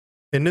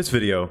In this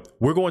video,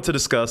 we're going to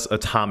discuss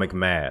atomic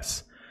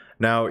mass.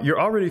 Now, you're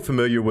already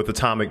familiar with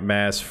atomic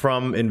mass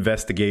from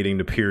investigating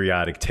the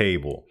periodic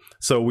table.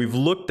 So we've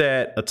looked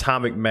at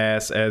atomic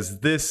mass as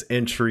this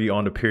entry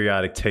on the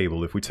periodic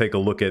table. If we take a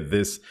look at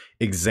this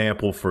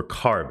example for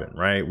carbon,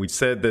 right? We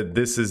said that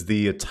this is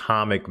the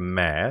atomic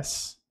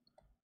mass,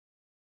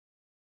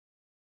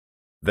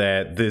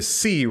 that this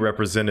C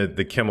represented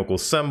the chemical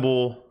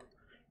symbol,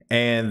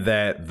 and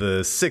that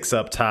the 6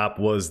 up top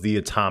was the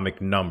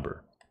atomic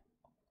number.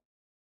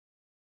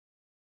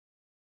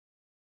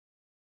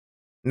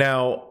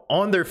 Now,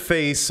 on their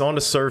face, on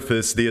the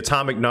surface, the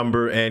atomic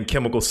number and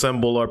chemical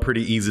symbol are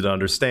pretty easy to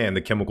understand.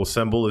 The chemical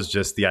symbol is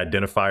just the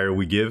identifier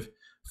we give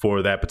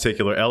for that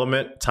particular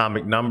element.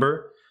 Atomic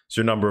number is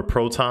your number of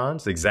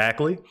protons,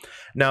 exactly.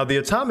 Now, the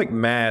atomic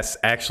mass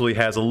actually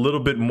has a little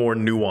bit more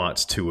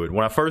nuance to it.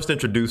 When I first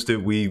introduced it,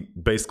 we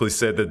basically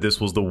said that this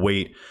was the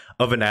weight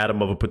of an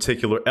atom of a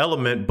particular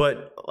element,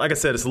 but like I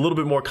said, it's a little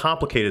bit more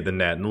complicated than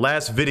that. In the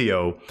last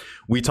video,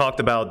 we talked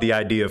about the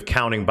idea of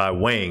counting by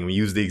weighing. We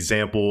used the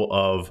example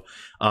of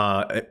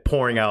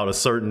pouring out a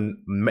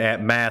certain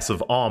mass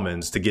of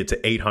almonds to get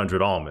to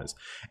 800 almonds.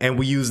 And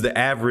we used the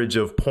average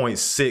of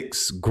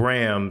 0.6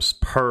 grams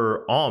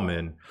per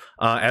almond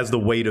as the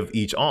weight of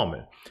each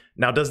almond.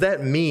 Now, does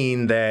that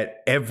mean that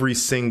every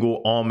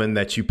single almond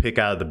that you pick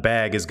out of the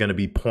bag is going to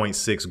be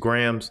 0.6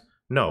 grams?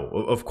 No,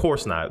 of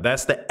course not.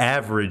 That's the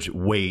average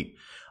weight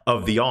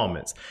of the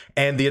almonds.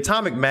 And the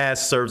atomic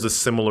mass serves a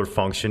similar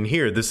function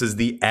here. This is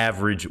the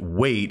average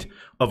weight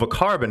of a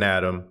carbon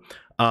atom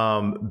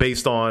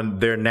based on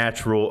their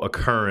natural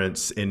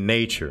occurrence in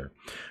nature,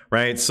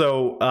 right?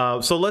 So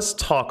let's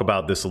talk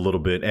about this a little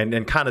bit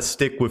and kind of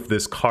stick with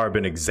this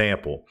carbon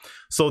example.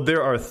 So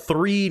there are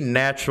 3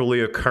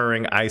 naturally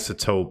occurring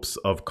isotopes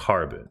of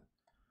carbon.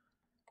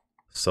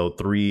 So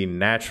 3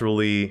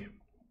 naturally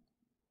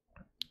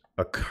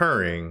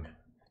occurring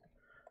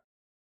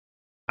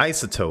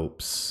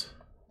isotopes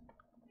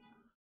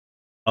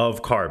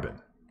of carbon.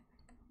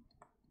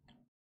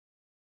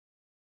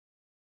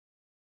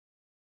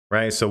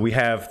 Right, so we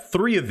have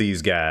 3 of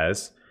these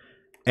guys,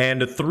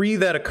 and the 3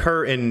 that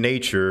occur in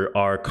nature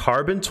are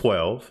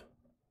carbon-12,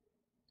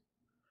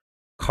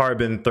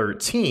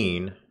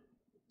 carbon-13,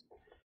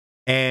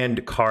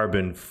 and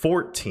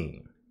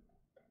carbon-14.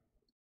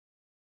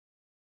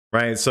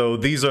 Right, so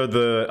these are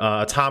the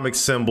atomic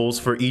symbols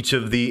for each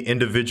of the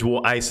individual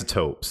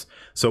isotopes.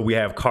 So we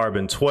have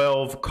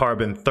carbon-12,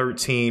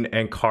 carbon-13,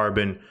 and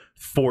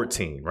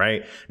carbon-14,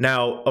 right?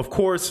 Now, of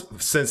course,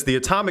 since the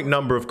atomic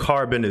number of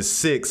carbon is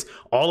 6,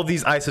 all of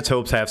these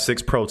isotopes have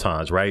 6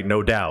 protons, right?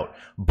 No doubt.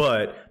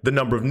 But the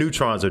number of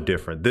neutrons are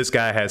different. This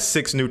guy has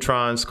 6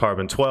 neutrons,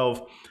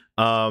 carbon-12.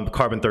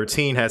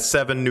 Carbon-13 has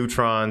 7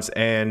 neutrons,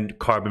 and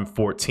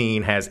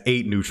carbon-14 has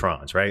 8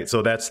 neutrons, right?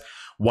 So that's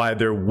why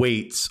their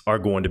weights are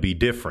going to be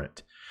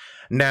different.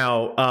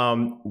 Now,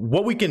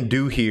 what we can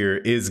do here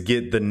is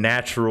get the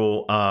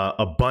natural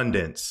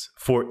abundance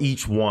for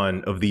each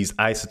one of these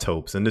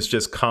isotopes. And this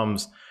just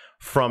comes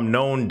from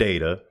known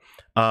data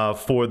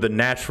for the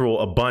natural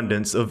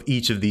abundance of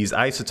each of these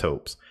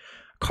isotopes.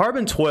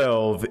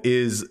 Carbon-12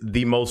 is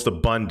the most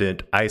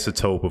abundant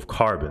isotope of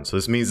carbon. So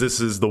this means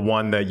this is the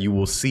one that you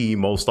will see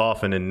most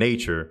often in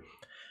nature.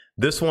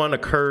 This one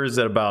occurs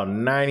at about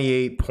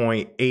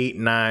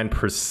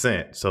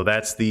 98.89%. So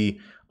that's the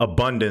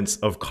abundance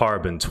of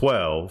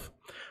carbon-12.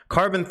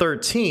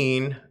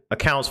 Carbon-13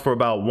 accounts for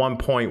about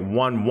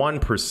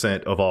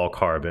 1.11% of all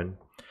carbon.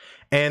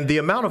 And the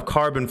amount of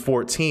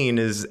carbon-14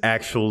 is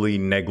actually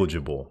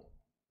negligible.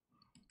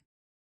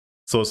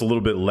 So it's a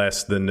little bit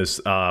less than this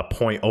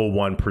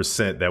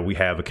 0.01% that we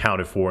have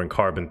accounted for in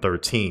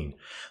carbon-13.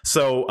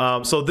 So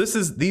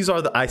these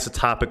are the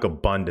isotopic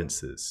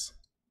abundances.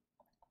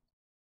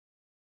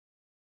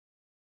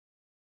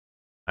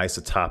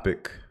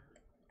 Isotopic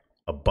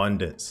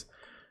abundance.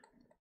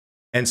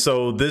 And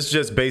so this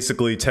just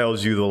basically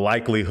tells you the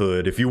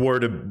likelihood, if you were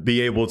to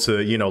be able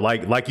to, you know,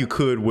 like you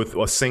could with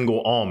a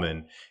single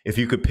almond, if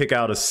you could pick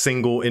out a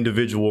single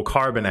individual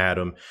carbon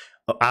atom,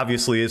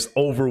 obviously it's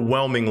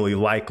overwhelmingly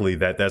likely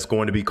that that's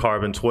going to be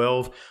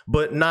carbon-12,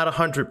 but not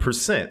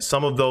 100%.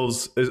 Some of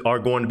those are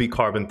going to be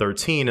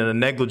carbon-13, and a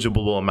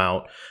negligible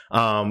amount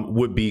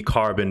would be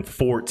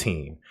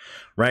carbon-14,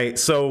 right?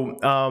 So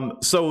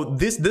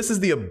this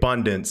is the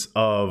abundance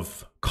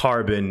of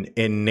carbon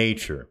in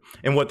nature.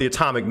 And what the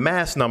atomic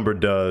mass number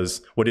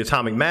does, what the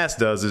atomic mass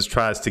does is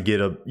tries to get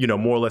a, you know,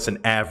 more or less an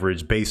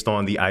average based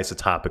on the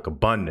isotopic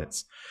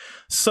abundance.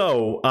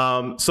 So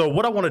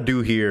what I want to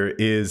do here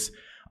is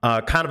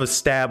kind of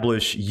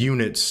establish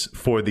units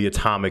for the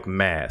atomic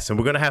mass. And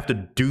we're going to have to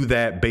do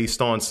that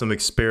based on some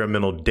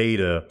experimental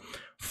data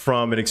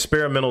from an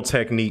experimental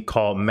technique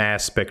called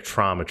mass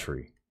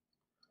spectrometry.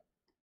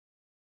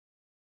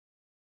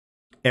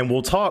 And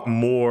we'll talk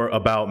more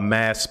about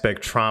mass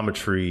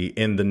spectrometry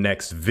in the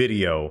next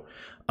video.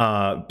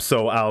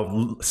 So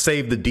I'll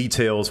save the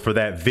details for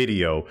that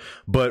video.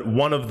 But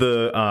one of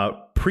the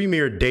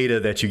premier data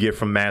that you get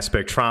from mass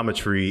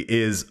spectrometry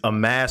is a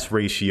mass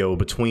ratio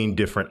between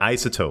different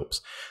isotopes.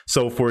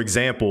 So for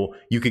example,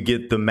 you could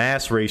get the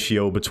mass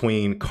ratio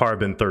between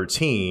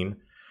carbon-13,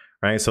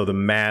 right? So the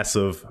mass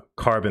of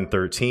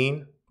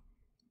carbon-13,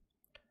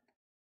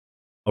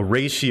 a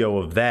ratio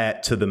of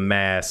that to the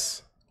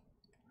mass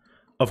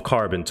of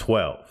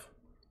carbon-12.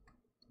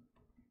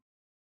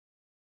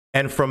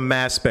 And from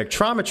mass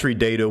spectrometry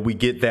data, we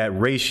get that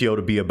ratio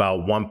to be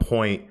about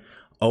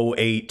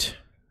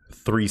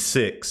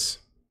 1.0836,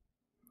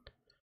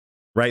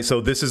 right?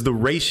 So this is the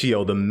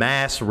ratio, the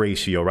mass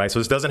ratio, right? So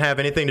this doesn't have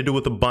anything to do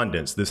with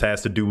abundance. This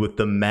has to do with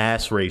the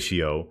mass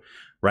ratio,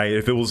 right?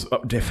 If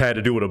it had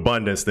to do with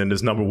abundance, then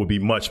this number would be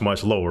much,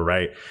 much lower,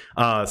 right?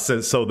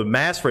 So the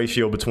mass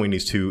ratio between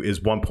these two is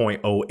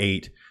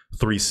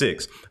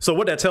 1.0836. So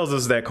what that tells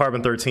us is that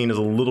carbon-13 is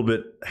a little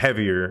bit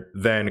heavier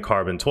than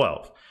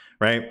carbon-12.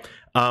 Right?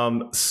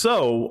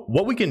 So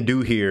what we can do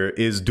here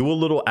is do a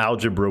little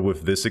algebra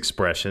with this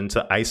expression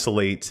to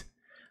isolate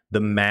the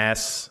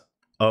mass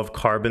of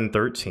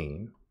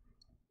carbon-13.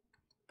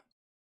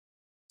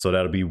 So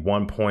that'll be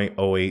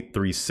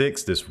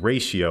 1.0836, this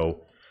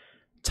ratio,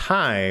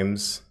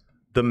 times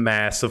the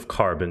mass of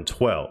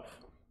carbon-12.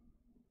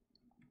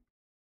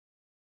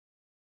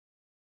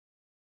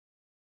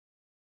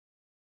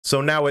 So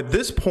now at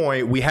this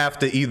point, we have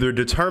to either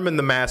determine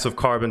the mass of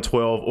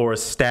carbon-12 or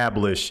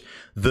establish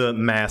the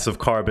mass of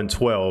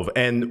carbon-12.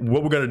 And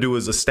what we're going to do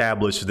is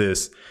establish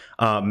this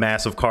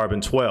mass of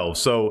carbon-12.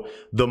 So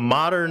the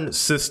modern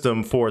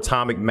system for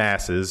atomic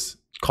masses,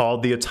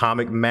 called the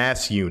atomic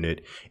mass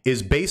unit,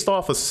 is based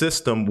off a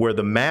system where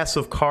the mass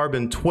of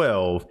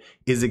carbon-12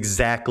 is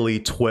exactly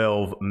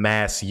 12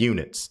 mass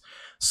units.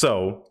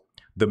 So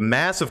the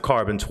mass of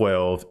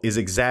carbon-12 is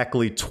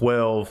exactly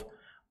 12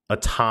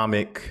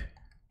 atomic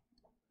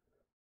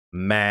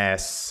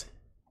mass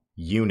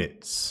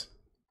units,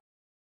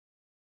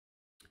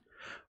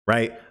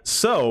 right?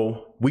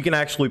 So we can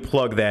actually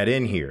plug that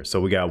in here. So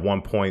we got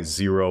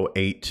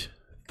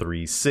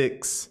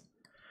 1.0836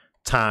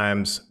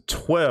 times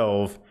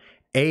 12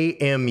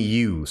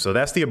 AMU. So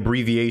that's the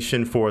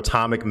abbreviation for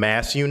atomic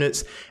mass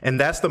units, and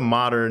that's the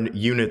modern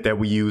unit that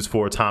we use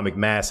for atomic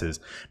masses.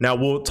 Now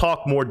we'll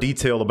talk more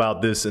detail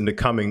about this in the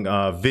coming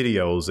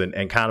videos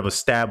and kind of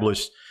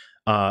establish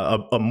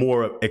a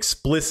more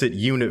explicit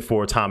unit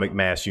for atomic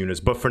mass units.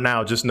 But for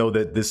now, just know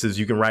that this is,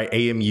 you can write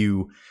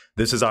AMU.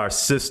 This is our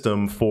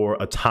system for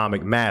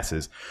atomic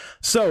masses.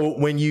 So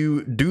when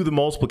you do the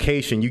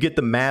multiplication, you get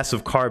the mass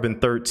of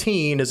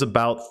carbon-13 is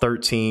about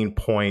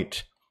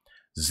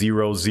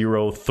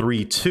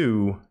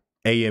 13.0032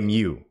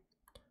 AMU.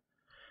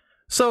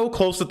 So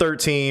close to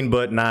 13,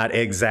 but not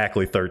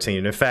exactly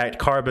 13. In fact,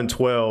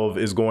 carbon-12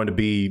 is going to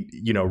be,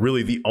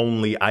 really the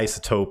only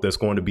isotope that's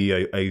going to be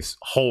a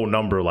whole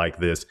number like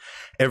this.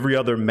 Every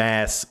other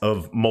mass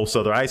of most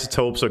other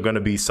isotopes are going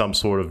to be some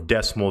sort of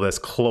decimal that's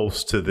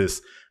close to this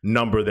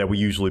number that we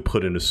usually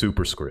put in a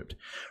superscript,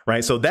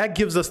 right? So that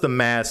gives us the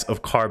mass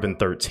of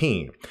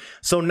carbon-13.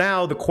 So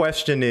now the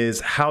question is,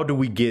 how do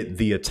we get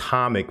the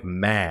atomic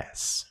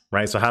mass,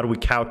 right? So how do we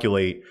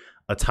calculate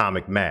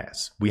atomic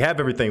mass? We have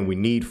everything we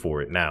need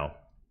for it now.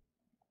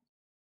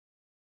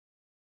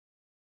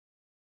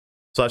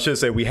 So I should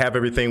say we have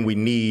everything we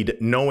need,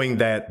 knowing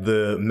that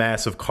the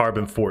mass of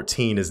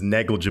carbon-14 is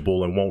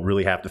negligible and won't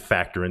really have to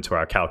factor into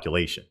our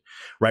calculation,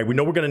 right? We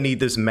know we're going to need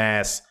this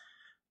mass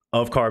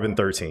of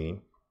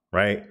carbon-13,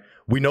 right?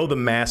 We know the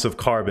mass of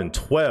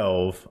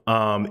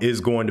carbon-12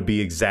 is going to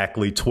be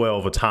exactly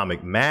 12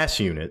 atomic mass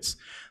units.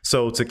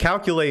 So to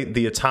calculate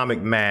the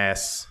atomic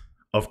mass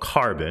of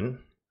carbon,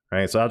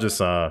 right? So I'll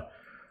just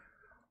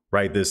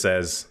write this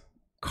as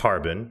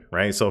carbon,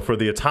 right? So for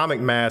the atomic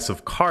mass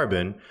of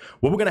carbon,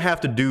 what we're going to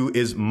have to do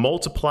is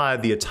multiply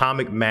the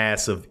atomic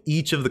mass of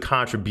each of the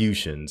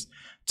contributions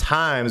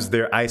times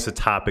their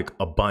isotopic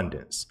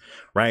abundance,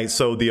 right?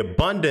 So the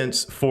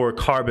abundance for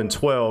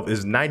carbon-12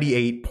 is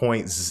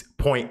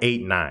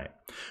 98.89.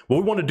 What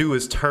we want to do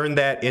is turn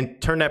that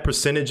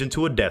percentage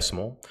into a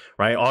decimal,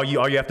 right? All you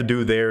have to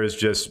do there is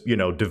just,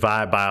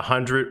 divide by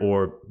 100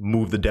 or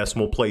move the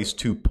decimal place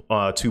two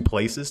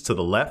places to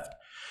the left.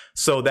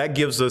 So that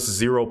gives us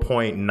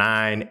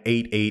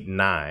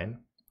 0.9889,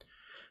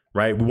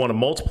 right? We want to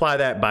multiply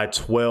that by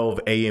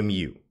 12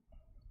 AMU,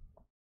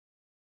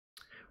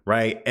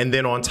 right? And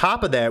then on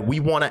top of that,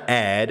 we want to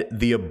add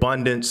the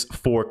abundance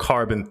for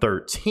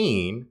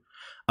carbon-13,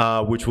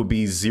 which would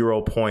be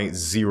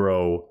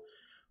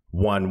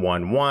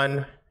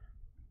 0.0111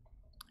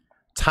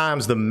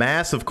 times the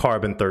mass of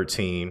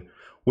carbon-13,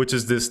 which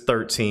is this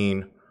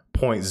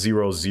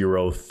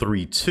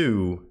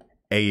 13.0032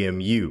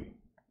 AMU.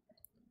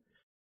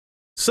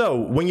 So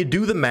when you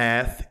do the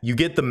math, you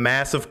get the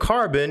mass of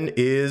carbon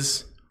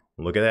is,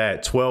 look at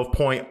that,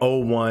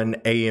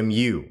 12.01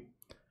 AMU,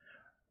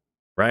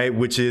 right?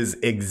 Which is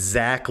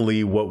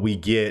exactly what we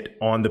get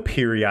on the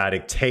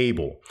periodic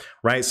table,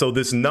 right? So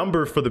this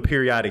number for the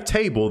periodic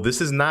table,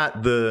 this is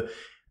not the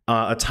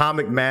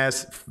atomic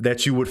mass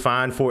that you would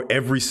find for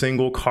every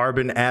single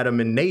carbon atom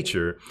in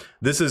nature.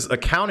 This is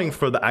accounting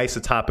for the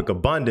isotopic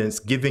abundance,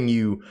 giving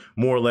you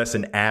more or less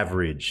an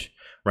average,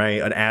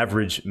 right? An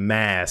average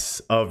mass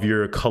of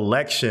your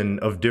collection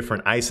of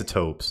different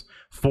isotopes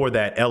for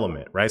that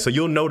element, right? So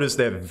you'll notice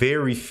that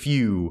very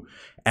few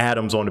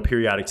atoms on the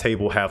periodic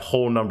table have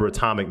whole number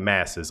atomic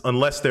masses,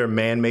 unless they're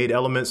man-made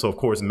elements. So of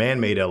course,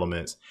 man-made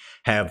elements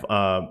have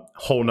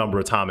whole number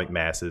atomic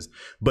masses,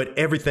 but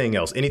everything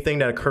else, anything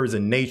that occurs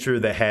in nature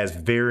that has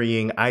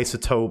varying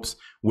isotopes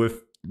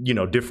with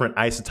different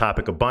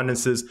isotopic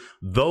abundances,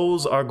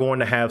 those are going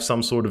to have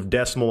some sort of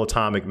decimal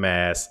atomic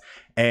mass,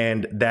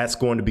 and that's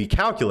going to be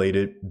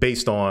calculated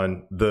based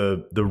on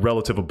the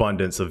relative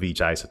abundance of each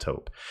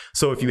isotope.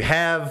 So if you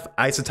have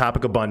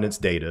isotopic abundance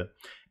data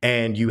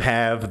and you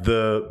have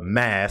the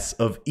mass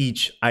of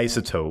each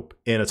isotope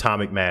in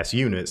atomic mass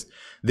units,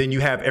 then you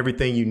have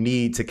everything you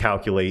need to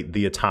calculate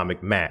the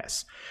atomic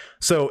mass.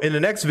 So in the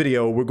next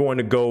video, we're going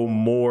to go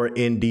more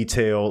in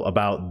detail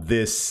about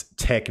this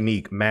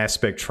technique, mass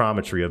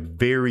spectrometry, a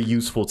very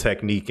useful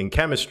technique in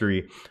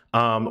chemistry,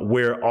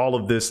 where all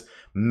of this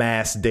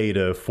mass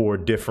data for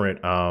different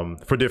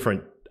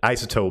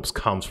isotopes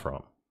comes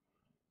from.